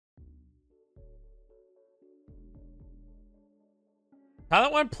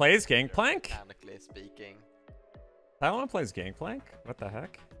Silent One plays Gangplank? Mechanically speaking. Silent One plays Gangplank? What the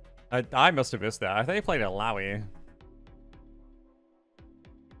heck? I must have missed that. I thought he played Alawi.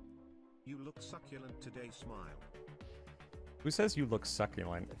 You look succulent today, smile. Who says you look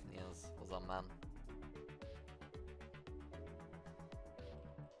succulent? Niels was a man.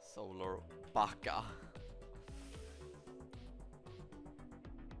 Solar Baka.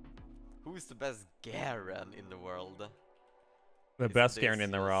 Who's the best Garen in the world? The best Garen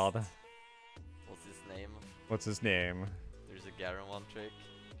in the world. What's his name? What's his name? There's a Garen one trick.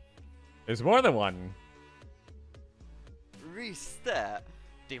 There's more than one. RISTE!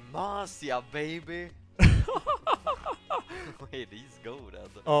 Demacia, baby! Wait, he's goated.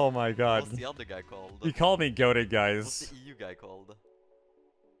 Oh my god. What's the other guy called? You called me goated, guys. What's the EU guy called?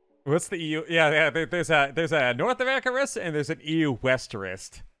 What's the EU? Yeah, there's a North America wrist and there's an EU West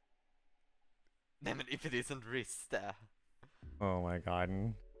wrist. Damn it, if it isn't RISTE. Oh my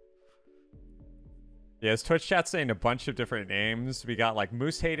god. Yeah, his Twitch chat's saying a bunch of different names. We got like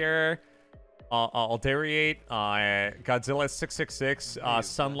Moose Hater, Alderiate, Godzilla 666,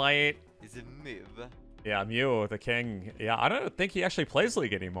 Sunlight. Is it Miv? Yeah, Mew, the king. Yeah, I don't think he actually plays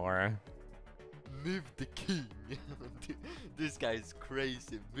League anymore. Miv the king. This guy's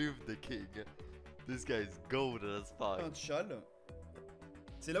crazy. Miv the king. This guy's golden as fuck. Un Chal.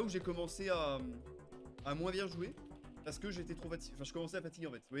 C'est là où j'ai commencé à moins bien jouer parce que j'étais trop fatigué. Enfin, je commençais à fatiguer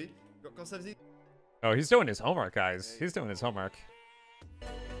en fait. Vous voyez, quand ça faisait. Oh, he's doing his homework, guys. He's doing his homework.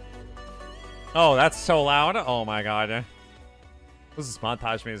 Oh, that's so loud. Oh my god. This is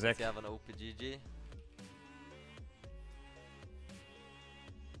montage music. Does he have an OPGG?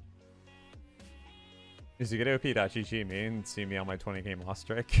 Is he gonna op.gg me and see me on my 20-game loss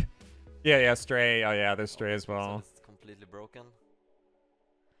streak? Yeah, Stray. Oh yeah, there's Stray as well. So it's completely broken.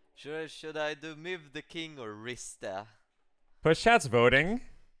 Should I do Miv the king or RISTE? Twitch chat's voting.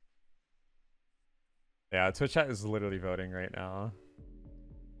 Yeah, Twitch chat is literally voting right now.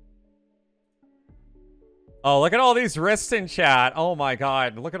 Oh, look at all these wrists in chat. Oh my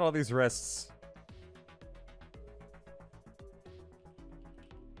god, look at all these wrists.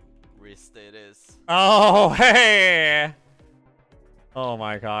 RISTE it is. Oh, hey! Oh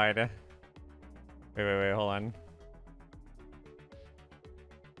my god. Wait, hold on.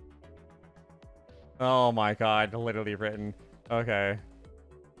 Oh my god, literally written. Okay.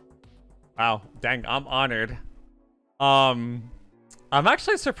 Wow, dang, I'm honored. I'm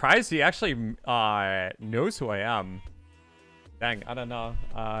actually surprised he actually knows who I am. Dang, I don't know.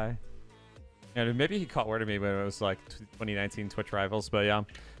 Yeah, maybe he caught word of me when it was like 2019 Twitch Rivals, but yeah.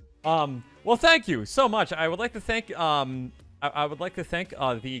 Well, thank you so much. I would like to thank I would like to thank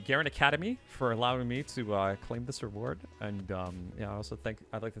the Garen Academy for allowing me to claim this reward, and yeah,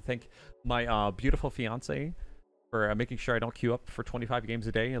 I'd like to thank my beautiful fiance for making sure I don't queue up for 25 games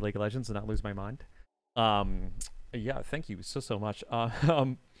a day in League of Legends and not lose my mind. Yeah, thank you so much.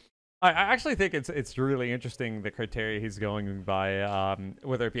 I actually think it's really interesting the criteria he's going by,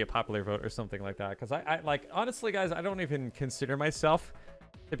 whether it be a popular vote or something like that. Because I like, honestly, guys, I don't even consider myself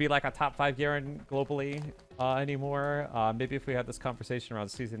to be like a top 5 Garen globally anymore. Maybe if we had this conversation around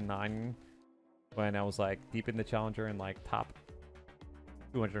season 9, when I was like deep in the Challenger and like top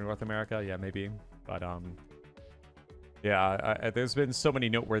 200 in North America, yeah, maybe. But yeah, there's been so many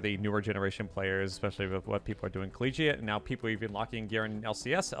noteworthy newer generation players, especially with what people are doing collegiate, and now people even locking Garen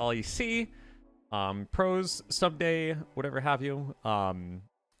LCS, LEC, pros someday, whatever have you.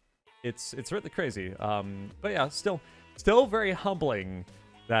 It's really crazy. But yeah, still very humbling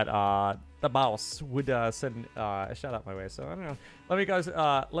that the mouse would send a shout out my way. So I don't know.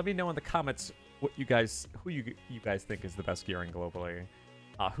 Let me know in the comments what who you guys think is the best Garen globally.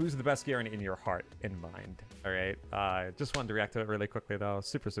 Who's the best Garen in your heart and mind? All right. Just wanted to react to it really quickly, though.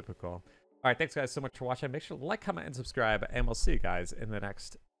 Super cool. All right. Thanks, guys, so much for watching. Make sure to like, comment, and subscribe. And we'll see you guys in the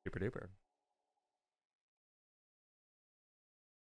next Super Duper.